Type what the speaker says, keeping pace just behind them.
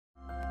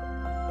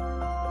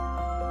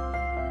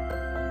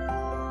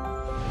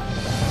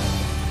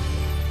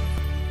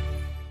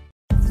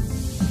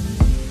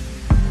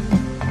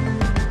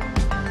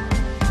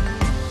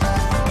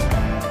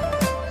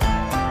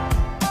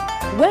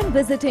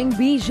When visiting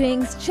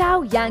Beijing's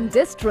Chaoyang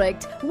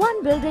district,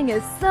 one building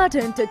is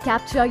certain to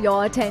capture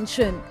your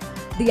attention: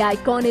 the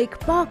iconic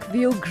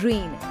Parkview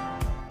Green.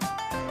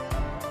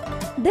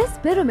 This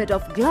pyramid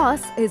of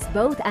glass is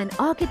both an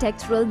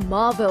architectural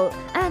marvel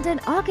and an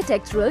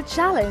architectural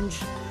challenge.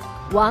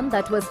 One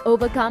that was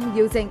overcome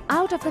using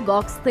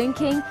out-of-the-box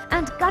thinking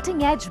and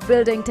cutting-edge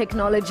building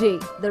technology.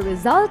 The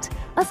result?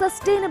 A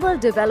sustainable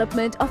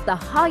development of the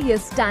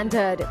highest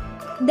standard.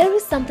 There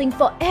is something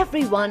for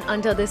everyone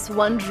under this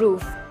one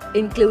roof,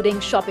 including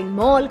shopping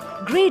mall,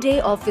 Grade A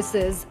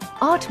offices,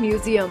 art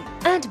museum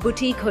and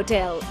boutique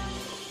hotel.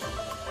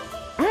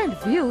 And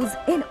views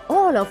in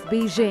all of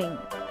Beijing.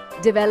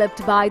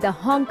 Developed by the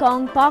Hong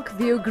Kong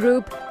Parkview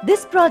Group,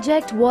 this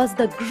project was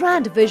the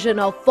grand vision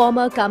of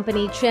former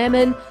company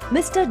chairman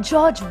Mr.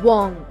 George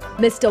Wong.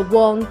 Mr.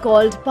 Wong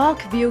called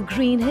Parkview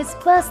Green his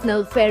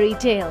personal fairy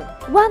tale,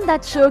 one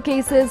that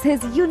showcases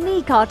his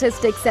unique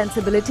artistic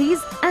sensibilities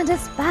and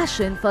his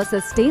passion for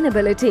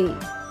sustainability.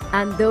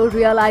 And though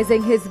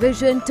realizing his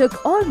vision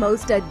took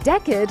almost a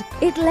decade,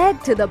 it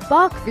led to the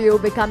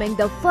Parkview becoming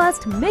the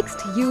first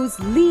mixed-use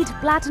LEED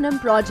Platinum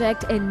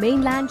project in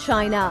mainland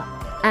China,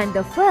 and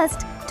the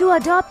first to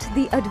adopt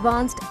the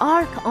advanced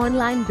ARC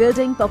online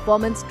building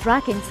performance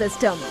tracking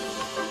system.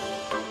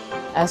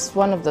 As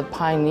one of the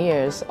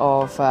pioneers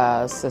of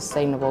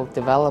sustainable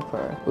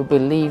developer, we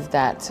believe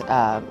that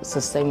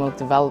sustainable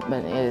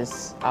development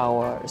is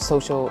our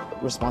social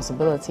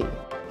responsibility.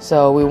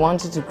 So we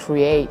wanted to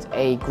create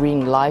a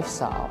green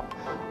lifestyle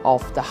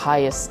of the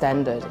highest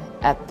standard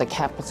at the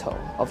capital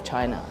of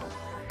China.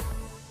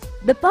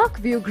 The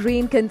Parkview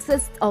Green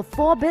consists of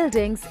 4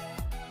 buildings.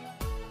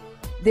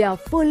 They are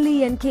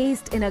fully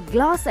encased in a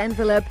glass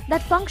envelope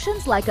that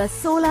functions like a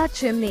solar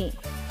chimney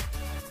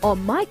or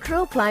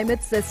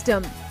microclimate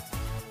system,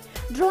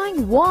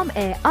 drawing warm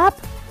air up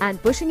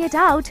and pushing it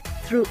out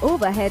through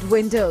overhead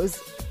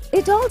windows.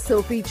 It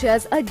also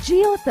features a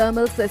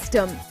geothermal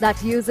system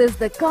that uses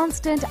the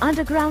constant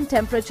underground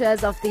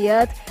temperatures of the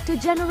earth to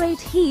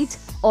generate heat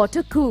or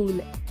to cool.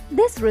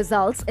 This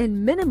results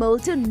in minimal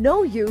to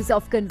no use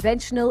of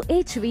conventional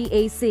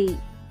HVAC.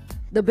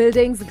 The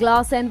building's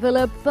glass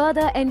envelope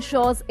further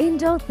ensures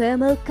indoor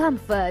thermal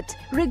comfort,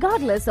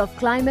 regardless of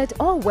climate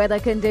or weather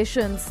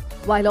conditions,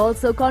 while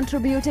also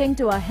contributing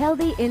to a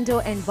healthy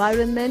indoor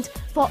environment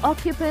for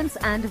occupants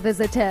and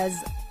visitors.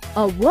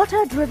 A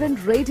water-driven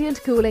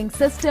radiant cooling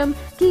system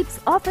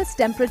keeps office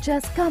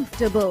temperatures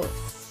comfortable,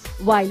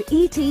 while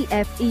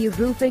ETFE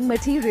roofing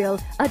material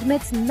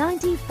admits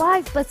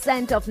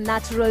 95% of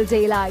natural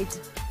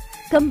daylight.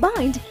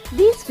 Combined,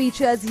 these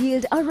features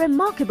yield a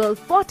remarkable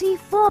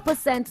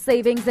 44%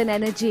 savings in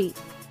energy.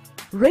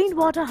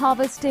 Rainwater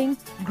harvesting,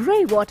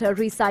 grey water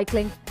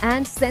recycling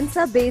and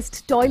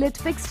sensor-based toilet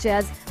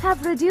fixtures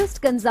have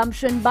reduced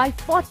consumption by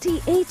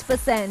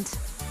 48%.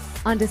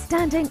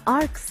 Understanding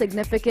ARC's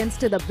significance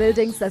to the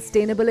building's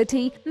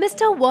sustainability,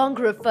 Mr. Wong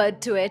referred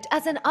to it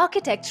as an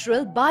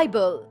architectural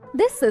Bible.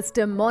 This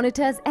system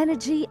monitors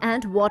energy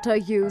and water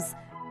use,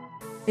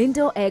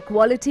 indoor air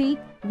quality,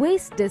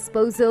 waste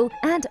disposal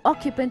and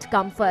occupant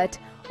comfort,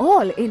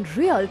 all in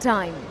real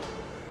time.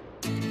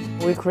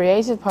 We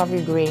created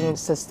Parkview Green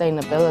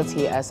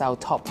sustainability as our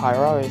top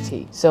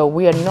priority. So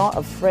we are not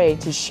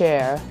afraid to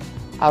share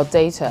our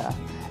data,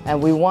 and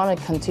we want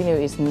to continue.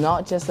 It's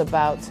not just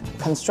about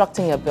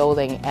constructing a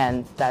building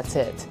and that's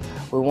it.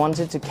 We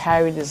wanted to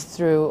carry this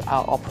through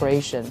our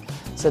operation.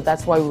 So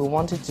that's why we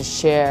wanted to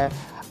share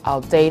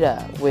our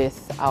data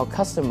with our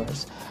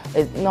customers.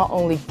 It not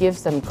only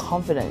gives them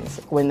confidence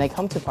when they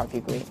come to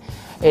Parkview Green,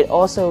 it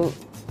also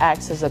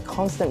acts as a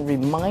constant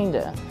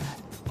reminder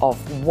of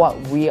what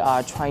we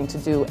are trying to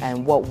do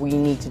and what we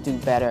need to do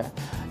better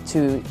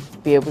to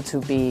be able to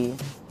be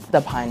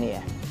the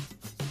pioneer.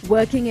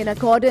 Working in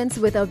accordance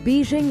with a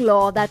Beijing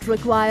law that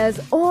requires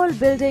all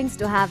buildings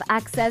to have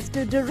access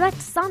to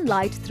direct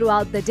sunlight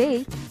throughout the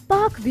day,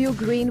 Parkview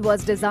Green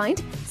was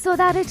designed so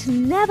that it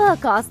never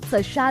casts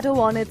a shadow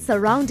on its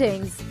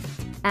surroundings.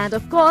 And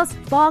of course,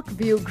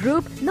 Parkview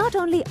Group not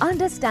only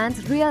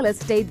understands real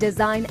estate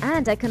design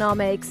and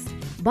economics,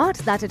 but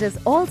that it is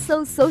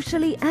also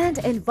socially and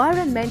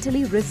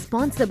environmentally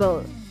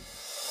responsible.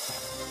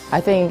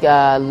 I think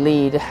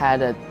LEED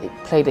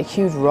played a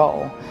huge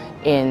role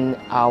in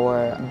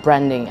our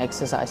branding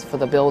exercise for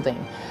the building.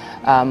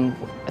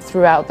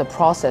 Throughout the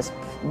process,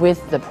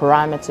 with the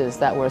parameters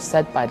that were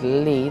set by the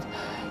LEED,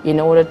 in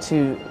order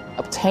to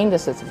obtain the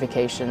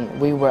certification,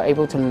 we were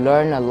able to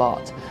learn a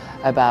lot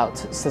about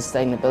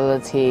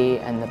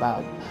sustainability and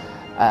about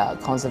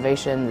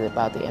conservation,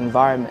 about the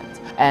environment.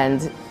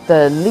 And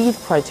the LEED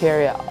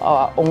criteria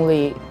are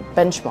only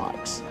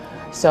benchmarks.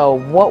 So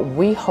what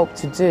we hope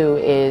to do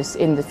is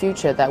in the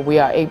future that we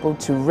are able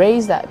to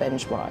raise that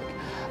benchmark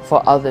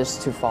for others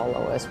to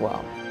follow as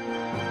well.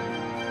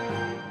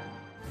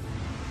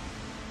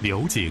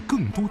 了解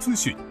更多资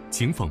讯，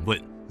请访问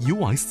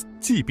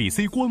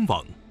USGBC 官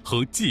网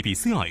和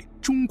GBCI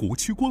中国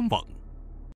区官网。